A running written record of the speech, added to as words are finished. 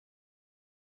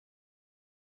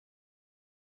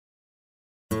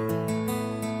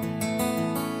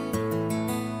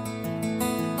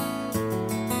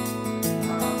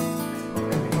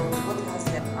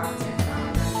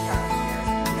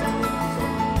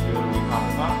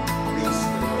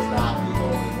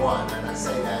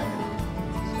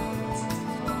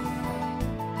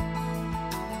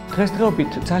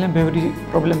დღესდღეობით ძალიან ბევრი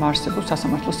პრობლემა არსებობს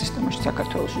სასამართლო სისტემაში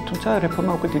საქართველოში, თუმცა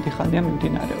რეფორმა უკვე დიდი ხანია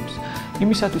მიმდინარეობს.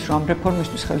 იმისათვის, რომ ამ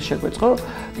რეფორმისთვის ხელი შეგვეწყო,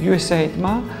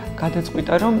 USAID-მა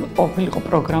გადაწყვიტა, რომ ყოფილიყო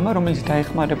პროგრამა, რომელიც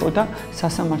დაეხმარებოდა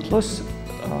სასამართლოს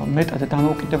მეტად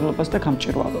დამოუკიდებლობას და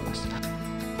გამჭვირვალობას.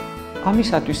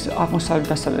 ამისათვის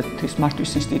აღმოსავლეთ-დასავლეთის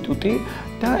მართვის ინსტიტუტი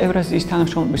და ევრაზიის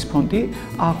თანამშრომლობის ფონდი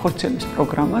ახორციელებს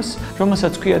პროგრამას,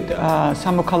 რომელსაც ქვია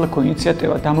სამოქალაქო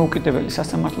ინიციატივა დამოუკიდებელი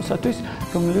სასამართლოსათვის,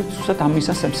 რომელიც უბრალოდ ამ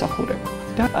მიზანს ემსახურება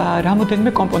და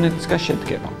რამოდენიმე კომპონენტისგან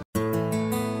შედგება.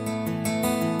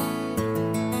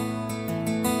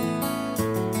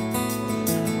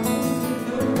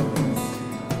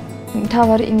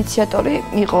 მთავარი ინიციატორი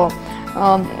იყო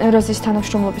ევრაზიის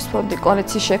თანამშრომლობის ფონდი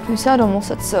კოალიციის შექმნისა,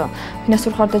 რომელსაც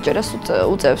ფინანსურ ხარდაჭერას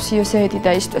უწევს USAID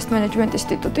და East West Management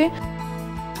ინსტიტუტი.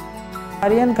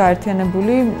 არიან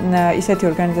გაერთიანებული ისეთი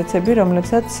ორგანიზაციები,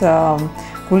 რომლებსაც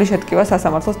გული შეტკივა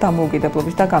სასამართლოს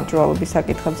დამოუკიდებლობის და გამჭვირვალობის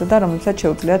საკითხებზე და რომლებსაც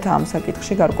შეუძლიათ ამ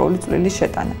საკითხში გარკვეული წვლილის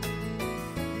შეტანა.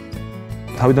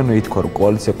 თავიდანვე ითქვა, რომ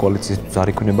კოალიციის არ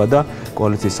იქნება და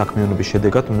კოალიციის საქმიანობის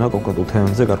შედეგად უნდა კონკრეტულ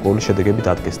თემებზე გარკვეული შედეგები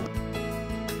დადგეს.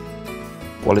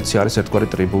 კოალიცია არის ერთგვარი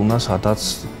ტრიბუნა, სადაც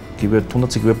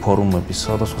თუნდაც იგივე ფორუმები,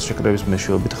 სადაც შეკრების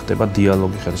მეშვეობით ხდება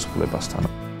დიალოგი ხელისუფლებასთან.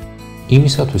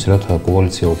 იმისათვის, რათა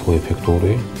კოალიცია უფრო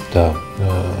ეფექტური და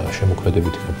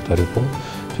შემოქმედებითი გამხდარიყო,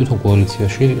 თვითონ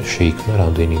კოალიციაში შეიქმნა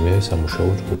რამდენიმე სამუშაო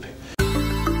ჯგუფი.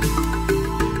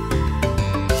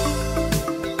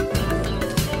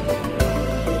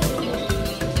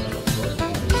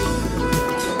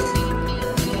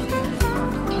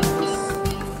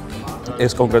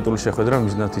 ეს კონკრეტული შეხვედრა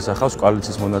მიზნად ისახავს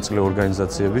კოალიციის მონაწილე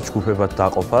ორგანიზაციების ჯგუფებად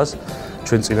დაყოფას.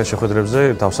 ჩვენ წინა შეხვედრებზე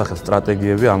დავსახეთ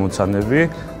სტრატეგიები, ამოცანები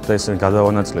და ესე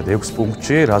გადავანაწილეთ 6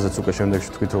 პუნქტში, რაზეც უკვე შემდეგში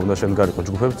თქვით, რომ უნდა შემდგარიყო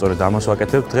ჯგუფები, სწორედ ამას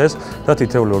ვაკეთებთ დღეს და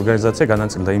თითეული ორგანიზაცია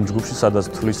განაწილდა იმ ჯგუფში, სადაც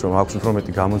თulis რომ აქვს უფრო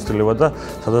მეტი გამოცდილება და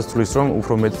სადაც თulis რომ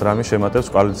უფრო მეტ დრამის შემატებს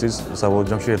კოალიციის საბოლოო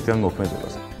ჯამში ერთიან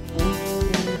მოქმედებას.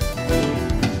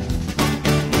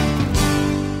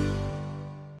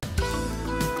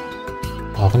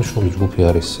 აღნიშნული ჯგუფი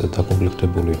არის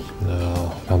დაკომპლექტებული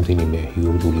რამდენიმე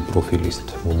იურიდიული პროფილის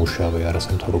მომუშავე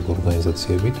არასამთავრობო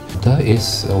ორგანიზაციებით და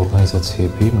ეს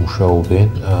ორგანიზაციები მუშაობენ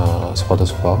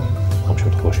სხვადასხვა ამ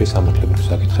შემთხვევაში სამართლებრივ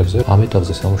საკითხებზე. ამ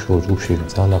ეტაპზე სამუშაო ჯგუფში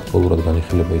ძალიან აქტუალურად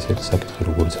განიხილება ისეთი საკითხი,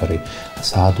 როგორც არის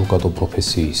საადვოკატო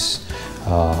პროფესიის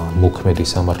მოქმედი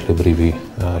სამართლებრივი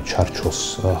ჩარჩოს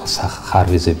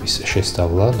ხარვეზების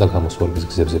შესწავლა და გამოსვლების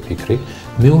გზებზე ფიქრი.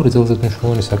 მეორე ძალზედ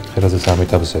მნიშვნელოვანი საკითხი, რაზეც ამ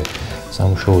ეტაპზე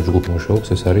სამუშაო ჯგუფი მუშაობს,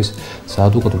 ეს არის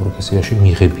საადვოკატო პროფესიაში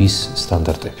მიღების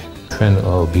სტანდარტები. ჩვენ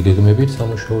ვიგეგმებით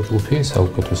სამუშაო ჯგუფი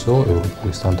საუკეთესო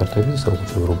ევროპული სტანდარტების,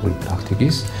 საუკეთესო ევროპული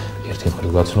პრაქტიკის ერთი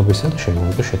მხრივ გაცნობისა და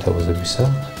შემოღება შეთავაზებისა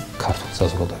ქართულ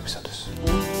საზოგადოებისათვის.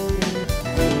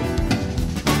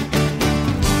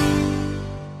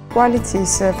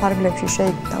 კოალიციის ფარგლებში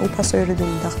შეიქმნა უფასო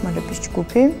იურიდიული დახმარების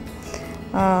ჯგუფი,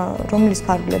 რომლის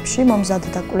ფარგლებში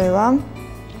მომზადდა კვლევა,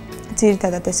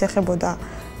 ძირითადად ეს ეხებოდა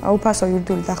უფასო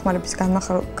იურიდიული დახმარების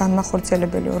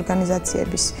განმახორციელებელი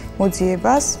ორგანიზაციების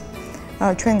მოძიებას.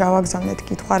 ჩვენ გავაგზავნეთ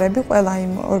კითხვარები ყველა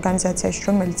იმ ორგანიზაციაში,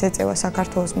 რომელიც ეწევა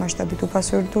საქართველოს მასშტაბით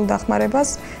უფასო იურიდიულ დახმარებას,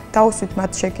 დაუსვით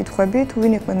მათ შეკითხვები, თუ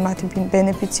ვინ იყვნენ მათი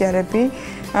ბენეფიციარები,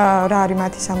 რა არის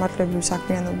მათი სამართლებრივი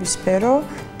საქმიანობის სფერო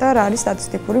და რა არის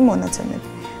სტატისტიკური მონაცემები.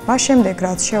 მას შემდეგ,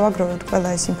 რაც შევაგროვეთ ყველა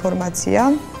ეს ინფორმაცია,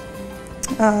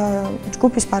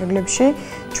 ჯგუფის ფარგლებში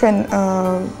ჩვენ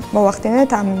მოვახდინეთ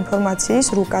ამ ინფორმაციის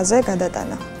რუკაზე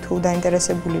გადატანა. თუ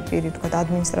დაინტერესებული პირი, თქვათ,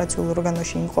 ადმინისტრაციულ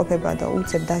ორგანოში იმყოფება და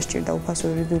უწევ დასჭირდა უფასო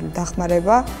იურიდიული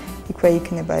დახმარება, იქვე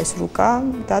იქნება ეს რუკა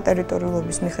და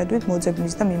ტერიტორიულობის მიხედვით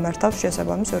მოძებნის და მიმართავს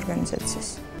შესაბამის ორგანიზაციის.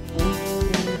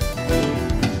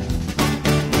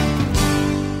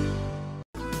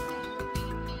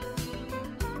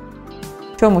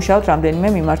 ჩვენ მუშაობთ რამდენიმე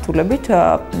მიმართულებით.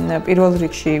 პირველ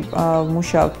რიგში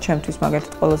მუშაობთ ჩემთვის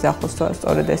მაგალითად ყველაზე ახლოს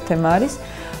სწორედ ეს თემა არის.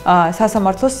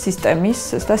 სასამართლოს სისტემის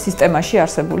და სისტემაში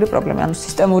არსებული პრობლემები, ანუ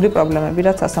სისტემური პრობლემები,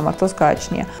 რაც სასამართლოს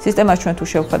გააჩნია. სისტემას ჩვენ თუ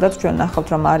შევხედავთ, ჩვენ ნახავთ,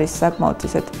 რომ არის საკმაოდ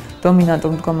ისეთ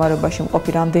დომინანტურ მდგომარეობაში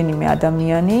მყოფი რამდენიმე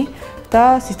ადამიანი და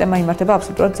სისტემა იმართება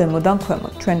აბსოლუტურად ზემოდან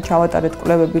ქვემოთ. ჩვენ ჩავატარეთ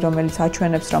კვლევები, რომელიც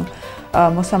აჩვენებს, რომ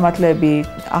მოსამართლეები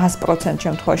 100%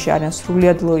 შემთხვევაში არიან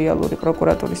სრულიად ლოიალური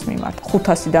პროკურატურის მიმართ.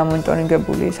 500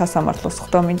 დამონიტორინგებული სასამართლოს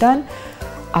ხდომიდან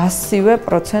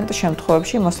 100%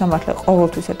 შემთხვევებში მოსამართლე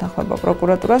ყოველთვის ეთანხმება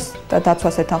პროკურატურას და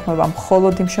დაცვას ეთანხმება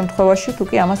მხოლოდ იმ შემთხვევაში, თუ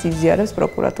კი ამას იზიარებს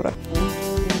პროკურატურა.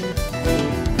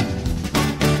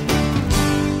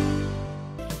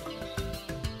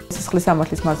 სისხლის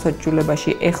სამართლის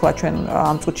მართლმსაჯულებაში ეხლა ჩვენ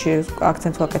ამ წუთში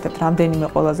აქცენტს ვაკეთებთ რამდენიმე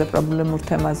ყველაზე პრობლემურ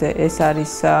თემაზე, ეს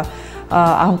არის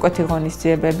ამკვეთი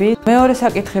ღონისძიებები. მეორე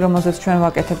საკითხი, რომელზეც ჩვენ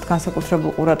ვაკეთებთ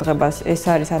განსაკუთრებულ ყურადღებას, ეს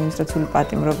არის ადმინისტრაციული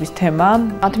პატიმრობის თემა.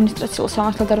 ადმინისტრაციულ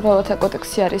სამართალდარღვევათა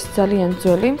კოდექსი არის ძალიან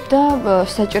ძველი და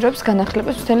საჭიროებს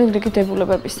განახლებას მთელი რიგი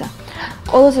დებულებებისა.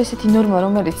 ყველაზე ისეთი ნორმა,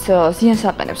 რომელიც ზიანს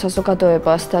აყენებს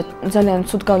საზოგადოებას და ძალიან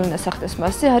ცუდ გავლენას ახდენს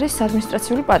მასზე, არის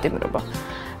ადმინისტრაციული პატიმრობა.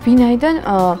 ვინაიდან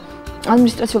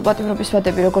ადმინისტრაციული პატიმრობის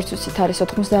ვადები, როგორც ვიცით, არის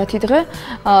 90 დღე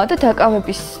და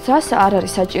დაკავებისას არ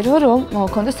არის საჭირო, რომ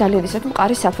მოქონდეს ძალიან ისეთი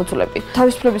მყარი საფუძვლები.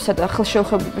 თავისუფლებისა და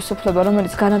ხელშეუხებლობის უფლება,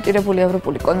 რომელიც გარანტირებული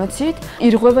ევროპული კონვენციით,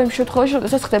 ირღვევა იმ შემთხვევაში,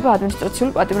 როდესაც ხდება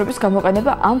ადმინისტრაციული პატიმრობის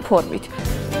გამოყენება ამ ფორმით.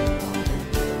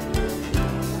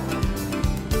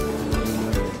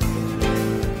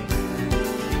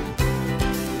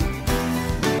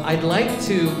 I'd like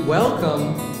to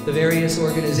welcome the various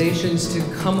organizations to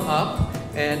come up,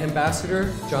 and Ambassador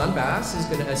John Bass is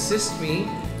going to assist me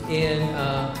in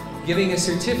giving a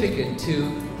certificate to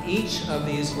each of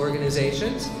these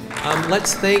organizations.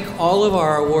 Let's thank all of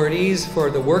our awardees for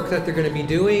the work that they're going to be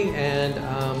doing, and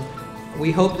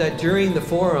we hope that during the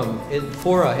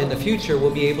fora in the future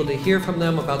we'll be able to hear from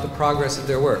them about the progress of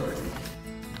their work.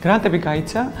 Grantები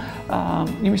გაიცა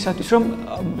იმისათვის, რომ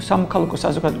სამოქალაქო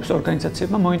საზოგადოების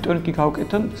ორგანიზაციებმა მონიტორინგი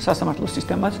გაუკეთონ სასამართლო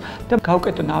სისტემას და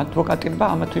გაუკეთონ ადვოკატირება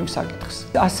ამა თუ იმ საკითხს.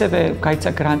 ასევე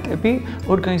გაიცა გრანტები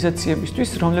ორგანიზაციებისთვის,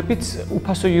 რომლებიც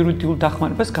უფასო იურიდიულ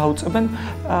დახმარებას გაუწევენ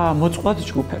მოწყვლად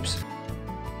ჯგუფებს.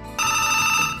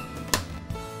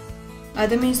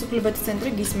 ადამიანის უფლებათა ცენტრი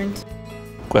გისმენთ.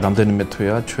 რამდენიმე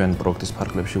თვეა ჩვენ პროექტის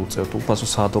ფარგლებში უწევთ უფასო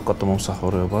საადვოკატო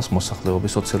მომსახურებას,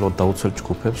 მოსახლეობის სოციალურად დაუცველ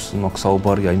ჯგუფებს,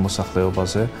 საუბარია იმ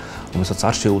მოსახლეობაზე, რომელსაც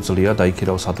არ შეუძლია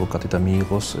დაიქირავოს ადვოკატი და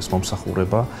მიიღოს ეს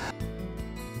მომსახურება.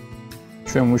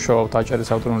 ჩვენ მუშაობთ აჭარის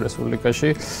ავტონომურ რესპუბლიკაში,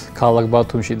 ქალაქ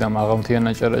ბათუმში და მაღალმთიან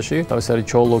აჭარაში. ეს არის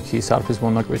ჩოლოქი, სარფის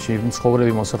მონაკვეთში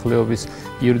მცხოვრები მოსახლეობის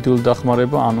იურიდიული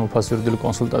დახმარება, ანუ უფასო იურიდიული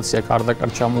კონსულტაცია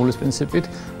კარდაკარდ ჩამოვლის პრინციპით.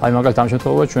 აი მაგალითად ამ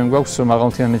შემთხვევაში ჩვენ გვაქვს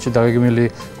მაღალმთიანეთში დაგეგმილი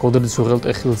გოდრის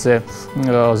უღელტეხილზე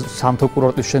სამთო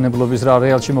კურორტის მშენებლობის რა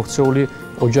რეალში მოქცეული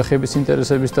ოჯახების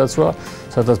ინტერესების დაცვა,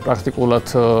 სადაც პრაქტიკულად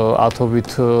ათობით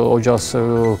ოჯახს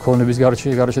ქონების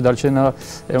გარშე დარჩენა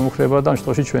ემუქრება და ამ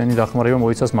შემთხვევაში ჩვენი დახმარება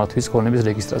მოიცავს მათთვის ქონების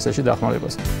რეგისტრაციაში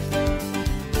დახმარებას.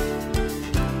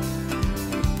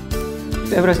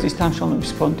 ევრასიის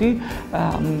თანამშრომლობის ფონდი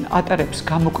ატარებს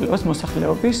გამოკვლევას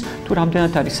მოსახლეობის თუ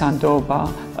რამდენად არის სანდოობა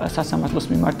სასამართლოს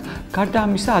მიმართ. გარდა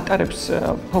ამისა ატარებს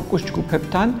ფოკუს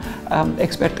ჯგუფებთან,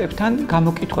 ექსპერტებთან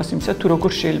გამოკითხვას იმისა თუ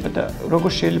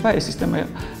როგორ შეიძლება ეს სისტემა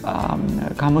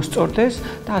გამოსწორდეს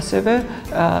და ასევე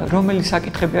რომელი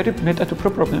საკითხები არის მეტად უფრო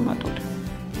პრობლემატური.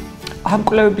 ამ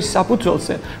კვლევების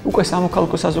საფუძველზე უკვე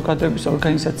სამოქალაქო საზოგადოების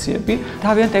ორგანიზაციები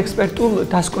თავიანთ ექსპერტულ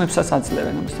დასკვნებსაც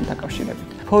აძლევენ ამასთან დაკავშირებით.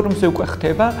 ფორუმზე უკვე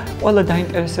ხდება ყველა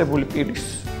დაინტერესებული პირის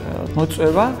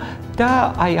მოწვევა და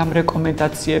აი ამ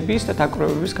რეკომენდაციების და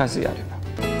დაკრუვების გაზიარება.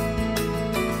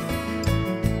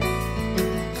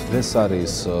 ეს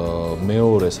არის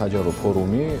მეორე საჯარო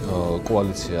ფორუმი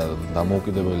კოალიცია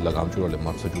დამოუკიდებელი და გამჭვირვალე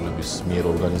მართლმსაჯულების მიერ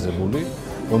ორგანიზებული,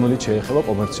 რომელიც შეეხება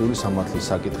კომერციული სამართლის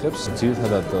საკითხებს.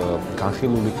 ძირითადად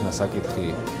განხილული იქნა საკითხი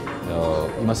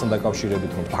იმასთან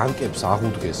დაკავშირებით, რომ ბანკებს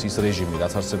აღუდგეს ის რეჟიმი,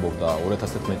 რაც არსებობდა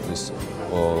 2011 წლის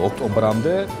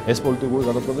ოქტომბრამდე. ეს პოლიტიკური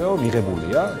გადაწყვეტილება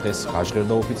მიღებულია, დღეს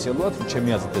გაჟღერდა ოფიციალურად, ჩემი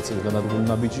აზრით ეს განადგურებული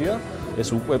ნაბიჯია. ეს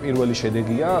უკვე პირველი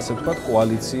შედეგია, ასე ვთქვათ,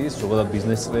 კოალიციის, ზოგადად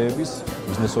ბიზნეს წრეების,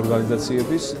 ბიზნეს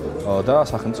ორგანიზაციების და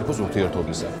სახელმწიფოს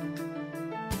ურთიერთობისა.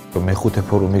 მეხუთე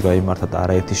ფორუმი გაიმართა და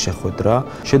არაერთი შეხვედრა.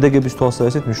 შედეგების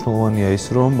თვალსაზრისით მნიშვნელოვანია ის,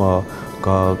 რომ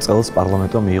წელს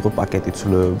პარლამენტმა მიიღო პაკეტი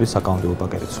ცვლილებების, საკანონმდებლო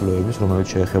პაკეტი ცვლილებების, რომელიც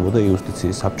შეეხებოდა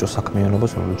იუსტიციის საბჭოს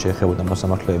საქმიანობას, რომელიც შეეხებოდა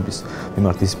მოსამართლეების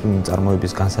მიმართ დისციპლინური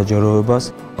წარმოების განსაჯაროებას.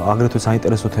 აგრეთვე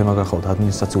საინტერესო თემა გახავთ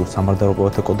ადმინისტრაციულ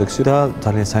სამართალდარღვევათა კოდექსი და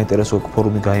ძალიან საინტერესო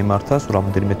ფორუმი გაიმართა სულ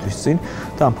რამდენიმე თვის წინ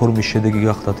და ამ ფორუმის შედეგი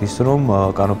გახდათ ის, რომ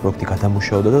კანონპროექტი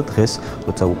გადამუშავდა და დღეს,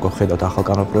 როცა უკვე ხედავთ ახალ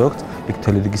კანონპროექტს, იქ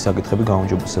მთელი რიგი საკითხები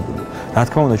გაუმჯობესებულია. რა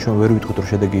თქმა უნდა, ჩვენ ვერ ვიტყვით, რომ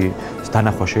შედეგი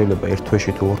დანახვა შეიძლება ერთ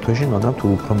თვეში თუ ორ თვეში, მაგრამ თუ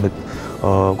უფრო მეტ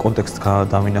კონტექსტს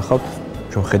დავინახავთ,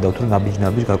 ჩვენ ხედავთ, რომ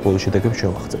ნაბიჯ-ნაბიჯ გარკვეული შედეგები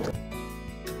შევახცევთ.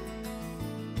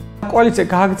 კოალიცია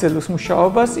გააგრძელოს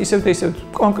მუშაობას, ისევ და ისევ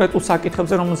კონკრეტულ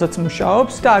საკითხებზე, რომელზეც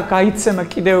მუშაობს და გაიცემა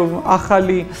კიდევ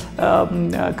ახალი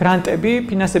გრანტები,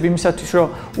 ფინანსები იმისათვის, რომ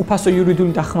უფასო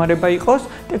იურიდიული დახმარება იყოს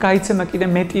და გაიცემა კიდევ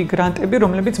მეტი გრანტები,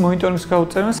 რომლებიც მონიტორინგს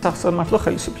გაუწევენ სასამართლო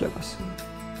ხელისუფლებას.